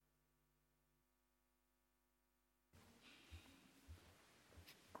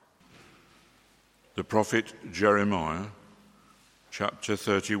The prophet Jeremiah, chapter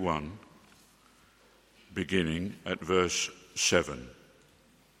 31, beginning at verse 7.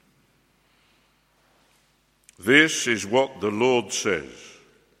 This is what the Lord says.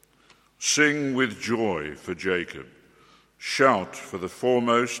 Sing with joy for Jacob. Shout for the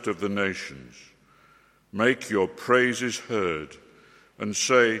foremost of the nations. Make your praises heard and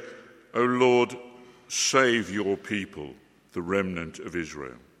say, O Lord, save your people, the remnant of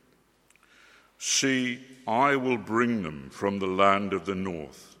Israel. See, I will bring them from the land of the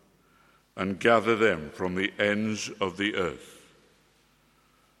north and gather them from the ends of the earth.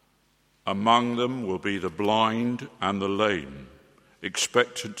 Among them will be the blind and the lame,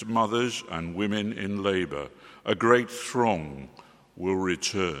 expectant mothers and women in labor. A great throng will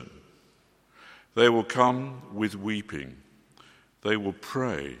return. They will come with weeping. They will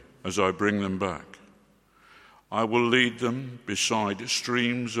pray as I bring them back. I will lead them beside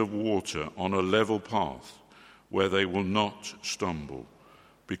streams of water on a level path where they will not stumble,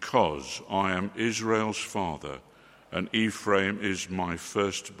 because I am Israel's father and Ephraim is my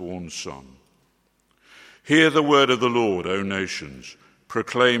firstborn son. Hear the word of the Lord, O nations.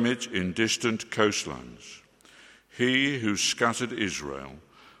 Proclaim it in distant coastlands. He who scattered Israel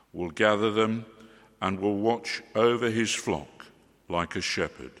will gather them and will watch over his flock like a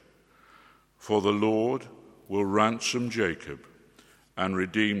shepherd. For the Lord will ransom Jacob and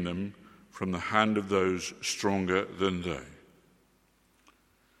redeem them from the hand of those stronger than they.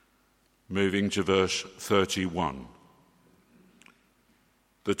 Moving to verse 31.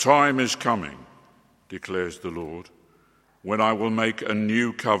 The time is coming, declares the Lord, when I will make a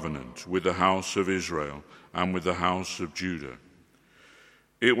new covenant with the house of Israel and with the house of Judah.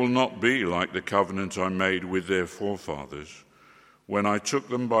 It will not be like the covenant I made with their forefathers when I took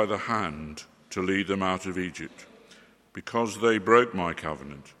them by the hand to lead them out of Egypt, because they broke my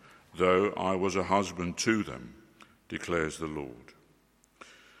covenant, though I was a husband to them, declares the Lord.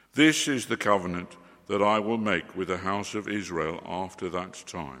 This is the covenant that I will make with the house of Israel after that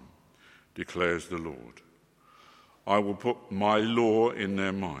time, declares the Lord. I will put my law in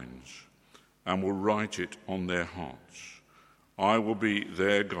their minds and will write it on their hearts. I will be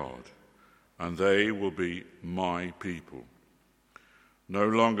their God, and they will be my people. No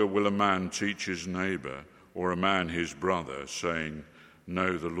longer will a man teach his neighbor or a man his brother, saying,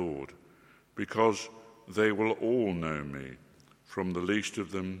 Know the Lord, because they will all know me, from the least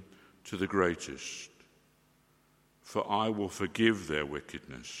of them to the greatest. For I will forgive their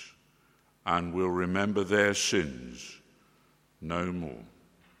wickedness and will remember their sins no more.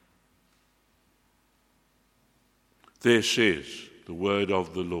 This is the word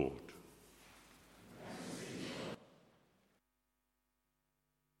of the Lord.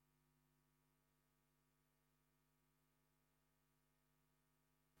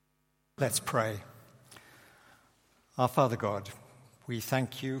 Let's pray. Our Father God, we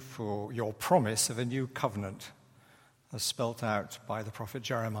thank you for your promise of a new covenant as spelt out by the prophet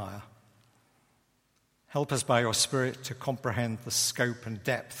Jeremiah. Help us by your Spirit to comprehend the scope and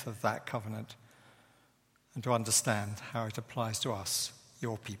depth of that covenant and to understand how it applies to us,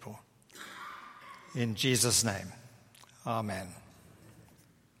 your people. In Jesus' name, amen.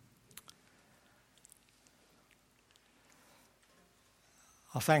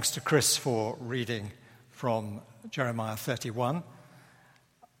 Our thanks to Chris for reading from Jeremiah 31.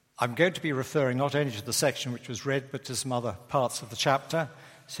 I'm going to be referring not only to the section which was read, but to some other parts of the chapter,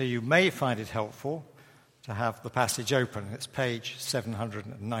 so you may find it helpful to have the passage open. It's page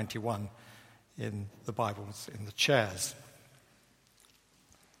 791 in the Bibles in the chairs.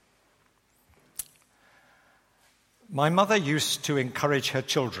 My mother used to encourage her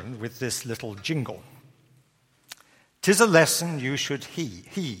children with this little jingle. 'Tis a lesson you should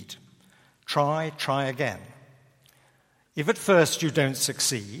heed. Try again. If at first you don't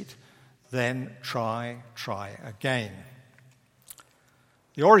succeed, then try again.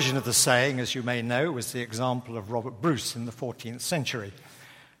 The origin of the saying, as you may know, was the example of Robert Bruce in the 14th century,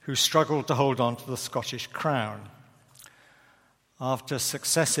 who struggled to hold on to the Scottish crown. After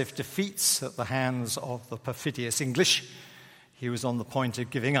successive defeats at the hands of the perfidious English, he was on the point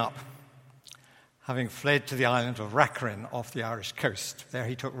of giving up. Having fled to the island of Rachrin off the Irish coast, there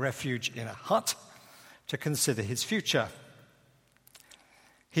he took refuge in a hut to consider his future.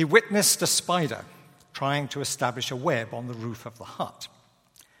 He witnessed a spider trying to establish a web on the roof of the hut.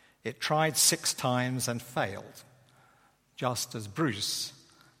 It tried 6 times and failed, just as Bruce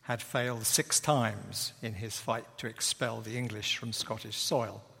had failed 6 times in his fight to expel the English from Scottish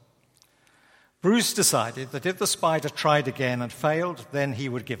soil. Bruce decided that if the spider tried again and failed, then he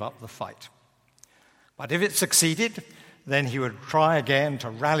would give up the fight. But if it succeeded, then he would try again to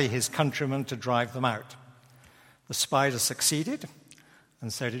rally his countrymen to drive them out. The spider succeeded,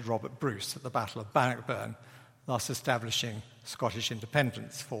 and so did Robert Bruce at the Battle of Bannockburn, thus establishing Scottish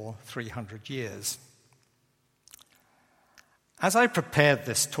independence for 300 years. As I prepared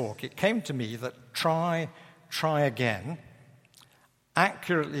this talk, it came to me that try again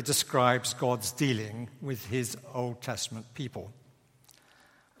accurately describes God's dealing with his Old Testament people.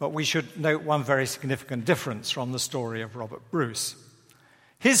 But we should note one very significant difference from the story of Robert Bruce.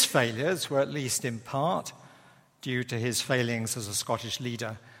 His failures were, at least in part, due to his failings as a Scottish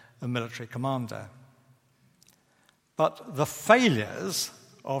leader and military commander. But the failures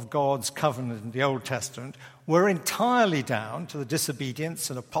of God's covenant in the Old Testament were entirely down to the disobedience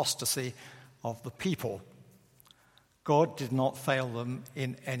and apostasy of the people. God did not fail them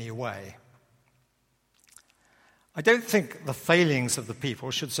in any way. I don't think the failings of the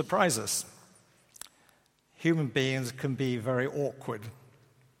people should surprise us. Human beings can be very awkward.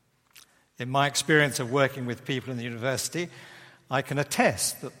 In my experience of working with people in the university, I can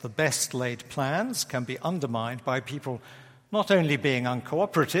attest that the best laid plans can be undermined by people not only being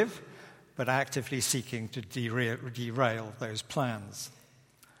uncooperative, but actively seeking to derail those plans.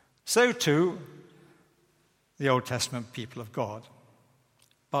 So too, the Old Testament people of God.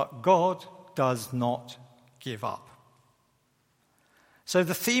 But God does not give up. So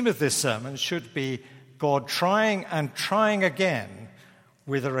the theme of this sermon should be God trying and trying again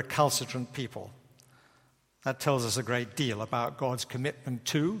with a recalcitrant people. That tells us a great deal about God's commitment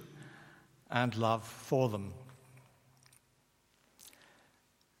to and love for them.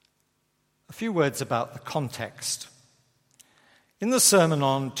 A few words about the context. In the sermon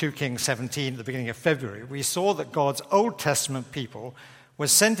on 2 Kings 17 at the beginning of February, we saw that God's Old Testament people were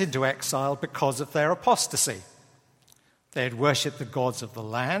sent into exile because of their apostasy. They had worshipped the gods of the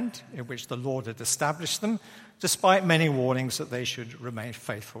land in which the Lord had established them, despite many warnings that they should remain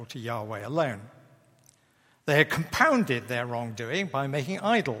faithful to Yahweh alone. They had compounded their wrongdoing by making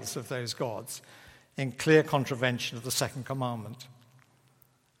idols of those gods in clear contravention of the second commandment.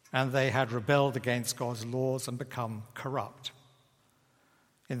 And they had rebelled against God's laws and become corrupt.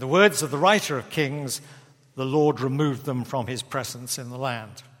 In the words of the writer of Kings, the Lord removed them from his presence in the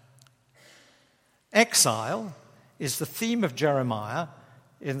land. Exile is the theme of Jeremiah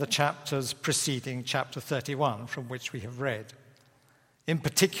in the chapters preceding chapter 31, from which we have read. In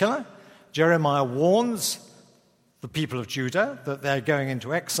particular, Jeremiah warns the people of Judah that they're going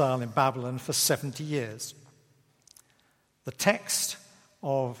into exile in Babylon for 70 years. The text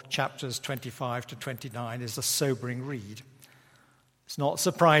of chapters 25 to 29 is a sobering read. It's not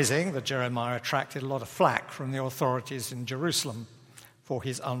surprising that Jeremiah attracted a lot of flack from the authorities in Jerusalem for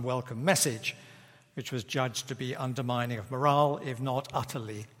his unwelcome message, which was judged to be undermining of morale, if not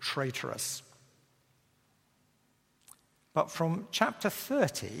utterly traitorous. But from chapter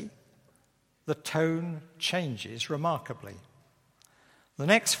 30, the tone changes remarkably. The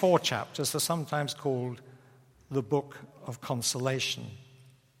next 4 chapters are sometimes called the Book of Consolation.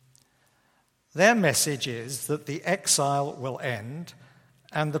 Their message is that the exile will end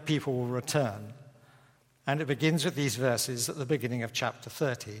and the people will return. And it begins with these verses at the beginning of chapter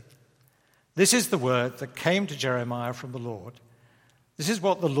 30. This is the word that came to Jeremiah from the Lord. This is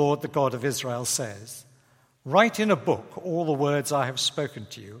what the Lord, the God of Israel, says. Write in a book all the words I have spoken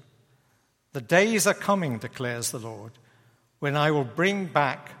to you. The days are coming, declares the Lord, when I will bring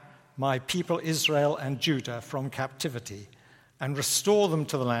back my people Israel and Judah from captivity and restore them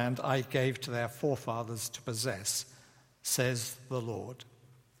to the land I gave to their forefathers to possess, says the Lord.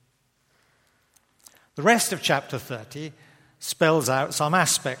 The rest of chapter 30 spells out some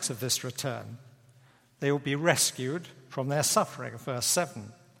aspects of this return. They will be rescued from their suffering, verse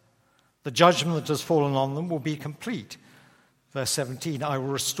 7. The judgment that has fallen on them will be complete. Verse 17, I will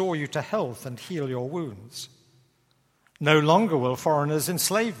restore you to health and heal your wounds. No longer will foreigners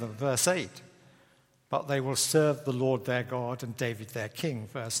enslave them, verse 8, but they will serve the Lord their God and David their king,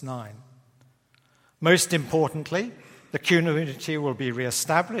 verse 9. Most importantly, the community will be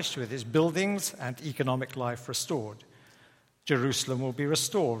reestablished with its buildings and economic life restored. Jerusalem will be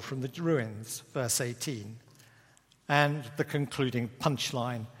restored from the ruins, verse 18, and the concluding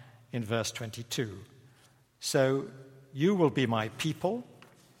punchline in verse 22. So you will be my people,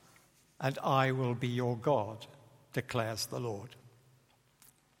 and I will be your God, declares the Lord.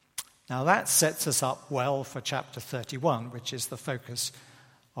 Now that sets us up well for chapter 31, which is the focus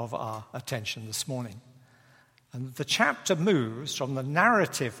of our attention this morning. And the chapter moves from the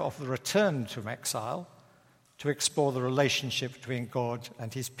narrative of the return from exile to explore the relationship between God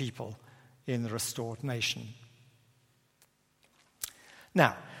and his people in the restored nation.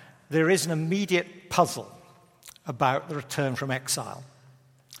 Now, there is an immediate puzzle about the return from exile.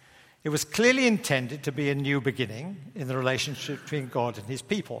 It was clearly intended to be a new beginning in the relationship between God and his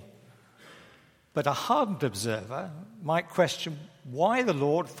people. But a hardened observer might question why the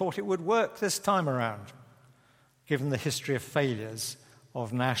Lord thought it would work this time around, given the history of failures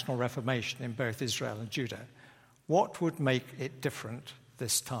of national reformation in both Israel and Judah. What would make it different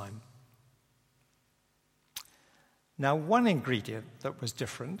this time? Now, one ingredient that was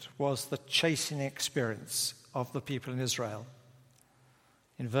different was the chastening experience of the people in Israel.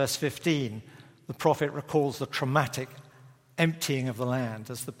 In verse 15, the prophet recalls the traumatic emptying of the land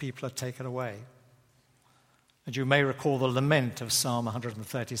as the people are taken away. And you may recall the lament of Psalm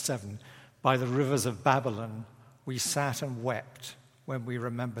 137, "By the rivers of Babylon we sat and wept when we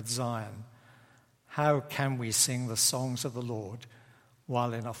remembered Zion. How can we sing the songs of the Lord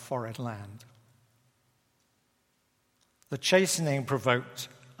while in a foreign land?" The chastening provoked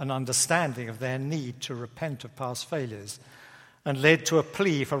an understanding of their need to repent of past failures and led to a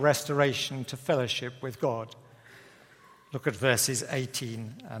plea for restoration to fellowship with God. Look at verses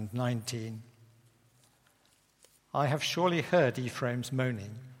 18 and 19. "I have surely heard Ephraim's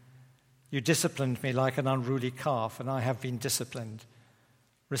moaning. You disciplined me like an unruly calf, and I have been disciplined.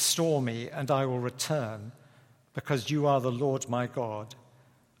 Restore me, and I will return, because you are the Lord my God.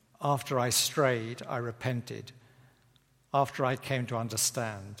 After I strayed, I repented. After I came to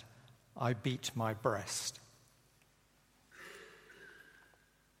understand, I beat my breast."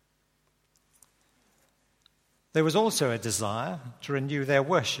 There was also a desire to renew their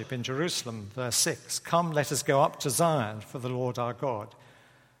worship in Jerusalem. Verse 6, "Come, let us go up to Zion for the Lord our God,"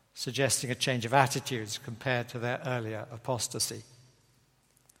 suggesting a change of attitudes compared to their earlier apostasy.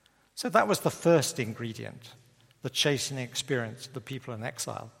 So that was the first ingredient, the chastening experience of the people in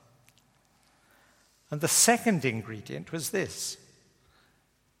exile. And the second ingredient was this.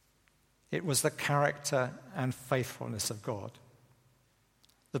 It was the character and faithfulness of God.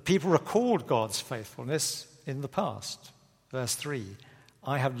 The people recalled God's faithfulness in the past. Verse 3,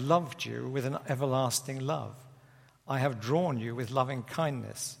 "I have loved you with an everlasting love. I have drawn you with loving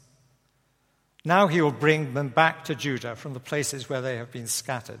kindness." Now he will bring them back to Judah from the places where they have been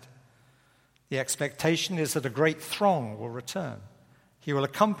scattered. The expectation is that a great throng will return. He will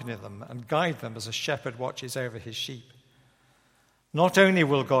accompany them and guide them as a shepherd watches over his sheep. Not only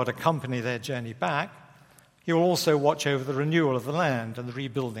will God accompany their journey back, he will also watch over the renewal of the land and the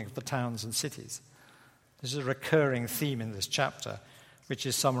rebuilding of the towns and cities. This is a recurring theme in this chapter, which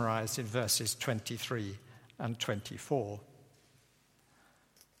is summarized in verses 23 and 24.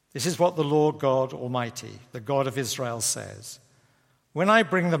 This is what the Lord God Almighty, the God of Israel, says. "When I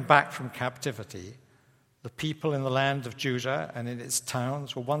bring them back from captivity, the people in the land of Judah and in its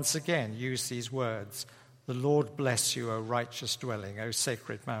towns will once again use these words, 'The Lord bless you, O righteous dwelling, O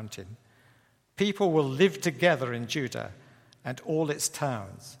sacred mountain.' People will live together in Judah and all its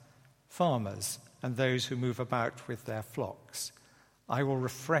towns, farmers and those who move about with their flocks. I will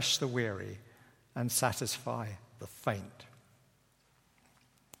refresh the weary and satisfy the faint."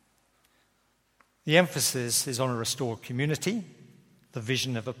 The emphasis is on a restored community, the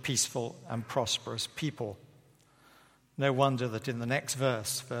vision of a peaceful and prosperous people. No wonder that in the next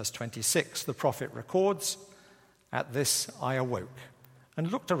verse, verse 26, the prophet records, "At this I awoke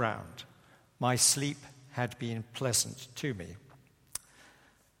and looked around. My sleep had been pleasant to me."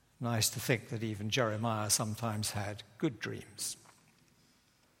 Nice to think that even Jeremiah sometimes had good dreams.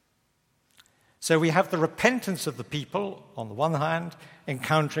 So we have the repentance of the people, on the one hand,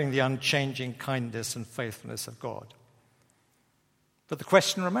 encountering the unchanging kindness and faithfulness of God. But the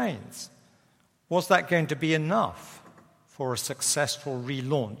question remains, was that going to be enough for a successful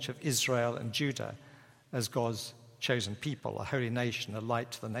relaunch of Israel and Judah as God's chosen people, a holy nation, a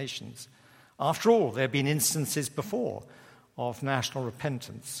light to the nations? After all, there have been instances before of national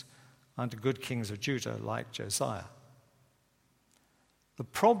repentance under good kings of Judah like Josiah. The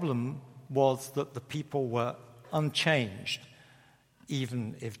problem was that the people were unchanged,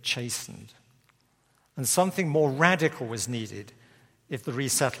 even if chastened. And something more radical was needed if the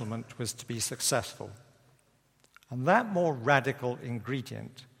resettlement was to be successful. And that more radical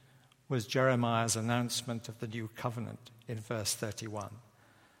ingredient was Jeremiah's announcement of the new covenant in verse 31.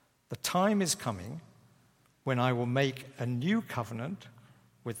 "The time is coming when I will make a new covenant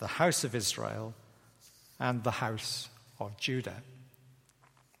with the house of Israel and the house of Judah."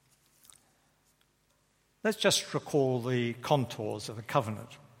 Let's just recall the contours of the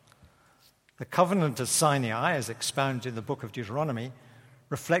covenant. The covenant of Sinai, as expounded in the book of Deuteronomy,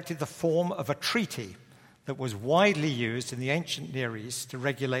 reflected the form of a treaty that was widely used in the ancient Near East to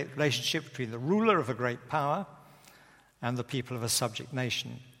regulate the relationship between the ruler of a great power and the people of a subject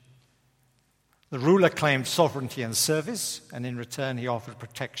nation. The ruler claimed sovereignty and service, and in return he offered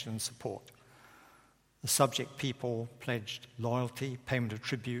protection and support. The subject people pledged loyalty, payment of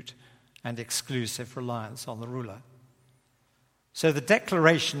tribute, and exclusive reliance on the ruler. So the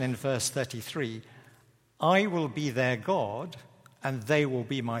declaration in verse 33, "I will be their God, and they will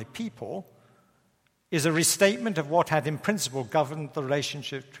be my people," is a restatement of what had in principle governed the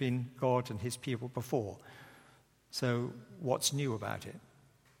relationship between God and his people before. So what's new about it?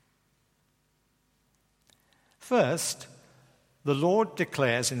 First, the Lord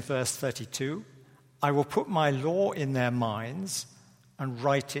declares in verse 32, "I will put my law in their minds and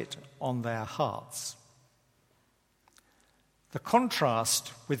write it on their hearts." The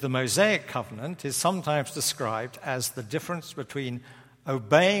contrast with the Mosaic covenant is sometimes described as the difference between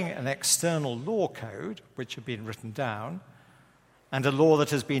obeying an external law code, which had been written down, and a law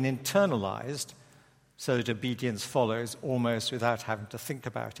that has been internalized so that obedience follows almost without having to think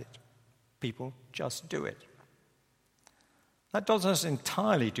about it. People just do it. That doesn't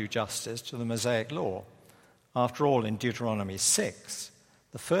entirely do justice to the Mosaic law. After all, in Deuteronomy 6,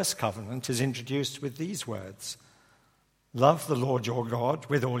 the first covenant is introduced with these words, "Love the Lord your God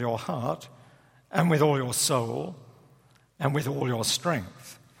with all your heart and with all your soul and with all your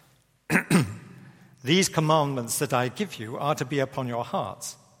strength. These commandments that I give you are to be upon your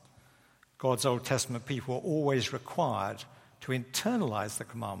hearts." God's Old Testament people were always required to internalize the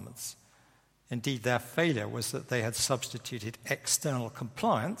commandments. Indeed, their failure was that they had substituted external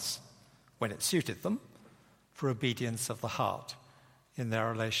compliance, when it suited them, for obedience of the heart in their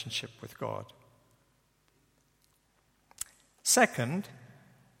relationship with God. Second,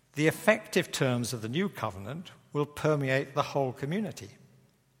 the effective terms of the new covenant will permeate the whole community.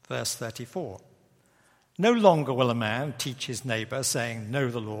 Verse 34. "No longer will a man teach his neighbor, saying,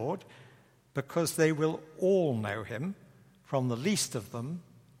 'Know the Lord,' because they will all know him, from the least of them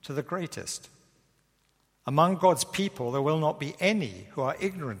to the greatest. Among God's people there will not be any who are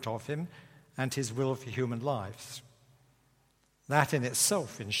ignorant of him and his will for human lives." That in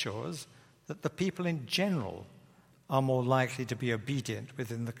itself ensures that the people in general are more likely to be obedient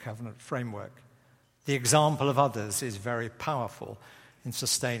within the covenant framework. The example of others is very powerful in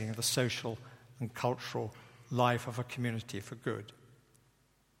sustaining the social and cultural life of a community for good.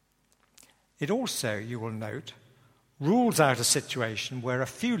 It also, you will note, rules out a situation where a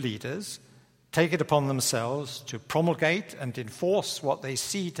few leaders take it upon themselves to promulgate and enforce what they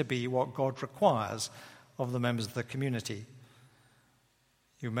see to be what God requires of the members of the community.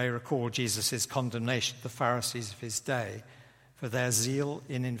 You may recall Jesus' condemnation of the Pharisees of his day for their zeal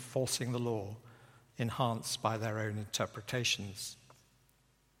in enforcing the law, enhanced by their own interpretations.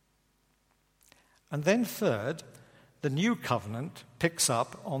 And then third, the new covenant picks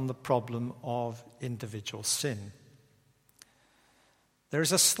up on the problem of individual sin. There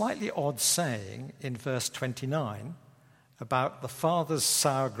is a slightly odd saying in verse 29 about the father's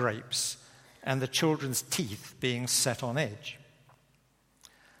sour grapes and the children's teeth being set on edge.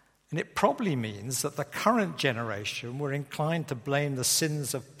 And it probably means that the current generation were inclined to blame the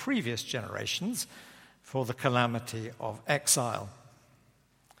sins of previous generations for the calamity of exile.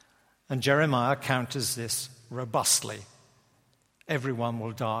 And Jeremiah counters this robustly. Everyone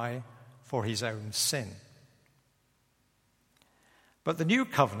will die for his own sin. But the new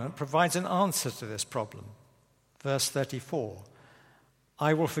covenant provides an answer to this problem. Verse 34,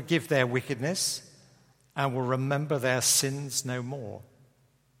 "I will forgive their wickedness and will remember their sins no more."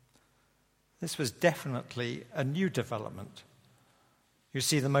 This was definitely a new development. You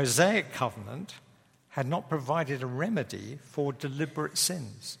see, the Mosaic covenant had not provided a remedy for deliberate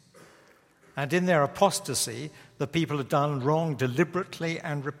sins. And in their apostasy, the people had done wrong deliberately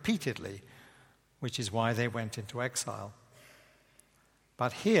and repeatedly, which is why they went into exile.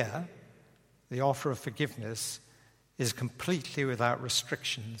 But here, the offer of forgiveness is completely without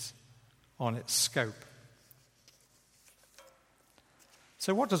restrictions on its scope.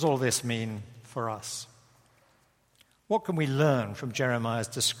 So what does all this mean for us? What can we learn from Jeremiah's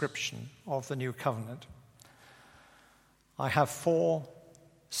description of the new covenant? I have 4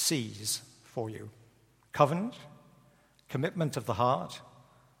 C's for you: covenant, commitment of the heart,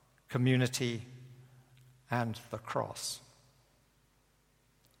 community, and the cross.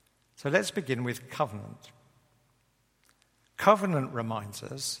 So let's begin with covenant. Covenant reminds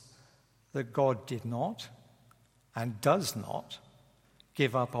us that God did not and does not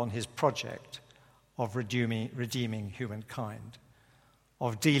give up on his project of redeeming humankind,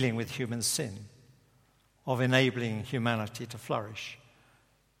 of dealing with human sin, of enabling humanity to flourish,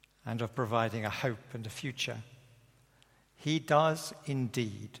 and of providing a hope and a future. He does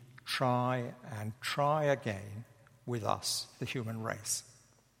indeed try and try again with us, the human race.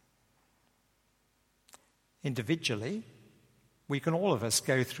 Individually, we can all of us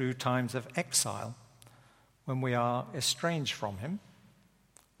go through times of exile when we are estranged from him,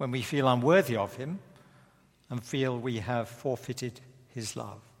 when we feel unworthy of him and feel we have forfeited his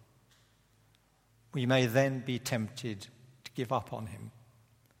love. We may then be tempted to give up on him,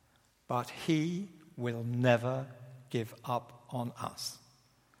 but he will never give up on us.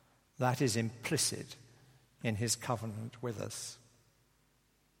 That is implicit in his covenant with us.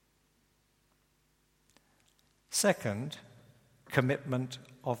 Second, commitment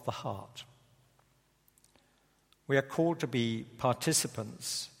of the heart. We are called to be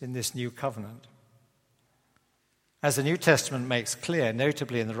participants in this new covenant. As the New Testament makes clear,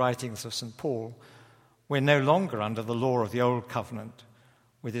 notably in the writings of St. Paul, we're no longer under the law of the old covenant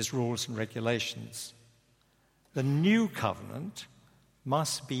with its rules and regulations. The new covenant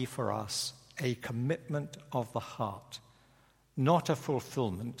must be for us a commitment of the heart, not a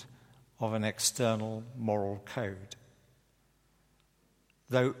fulfillment of an external moral code.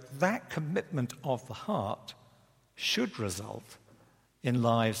 Though that commitment of the heart should result in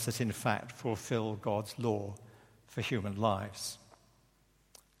lives that in fact fulfill God's law for human lives.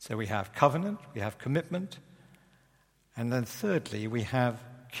 So we have covenant, we have commitment, and then thirdly, we have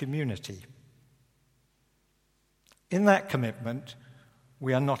community. In that commitment,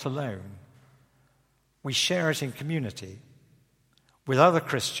 we are not alone. We share it in community with other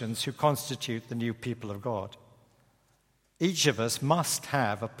Christians who constitute the new people of God. Each of us must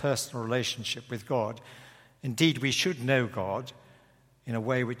have a personal relationship with God. Indeed, we should know God in a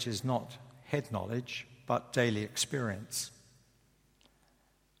way which is not head knowledge, but daily experience.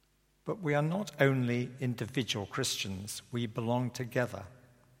 But we are not only individual Christians, we belong together.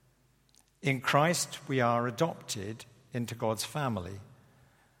 In Christ, we are adopted into God's family.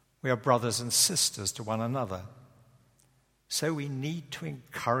 We are brothers and sisters to one another. So we need to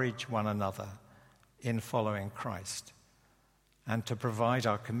encourage one another in following Christ and to provide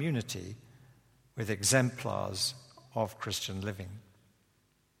our community with exemplars of Christian living.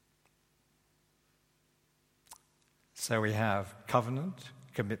 So we have covenant,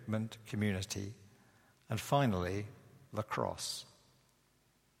 commitment, community, and finally, the cross.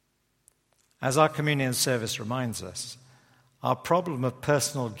 As our communion service reminds us, our problem of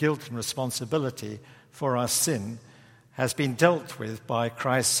personal guilt and responsibility for our sin has been dealt with by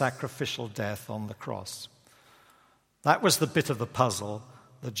Christ's sacrificial death on the cross. That was the bit of the puzzle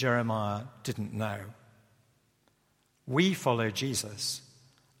that Jeremiah didn't know. We follow Jesus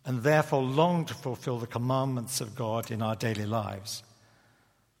and therefore long to fulfill the commandments of God in our daily lives.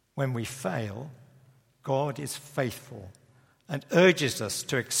 When we fail, God is faithful and urges us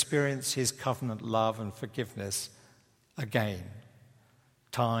to experience his covenant love and forgiveness again,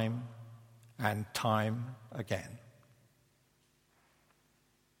 time and time again.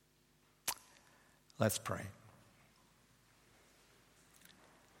 Let's pray.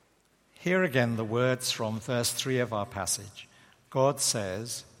 Hear again the words from verse 3 of our passage. God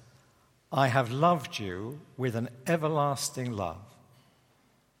says, I have loved you with an everlasting love.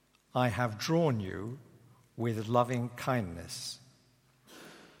 I have drawn you with loving kindness.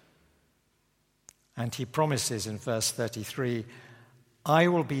 And he promises in verse 33, I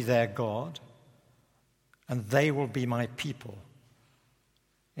will be their God, and they will be my people,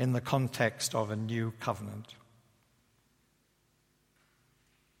 in the context of a new covenant.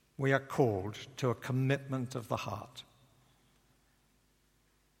 We are called to a commitment of the heart.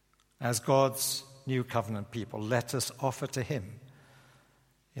 As God's new covenant people, let us offer to him,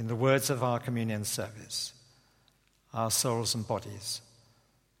 in the words of our communion service, our souls and bodies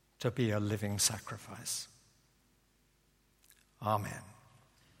to be a living sacrifice. Amen.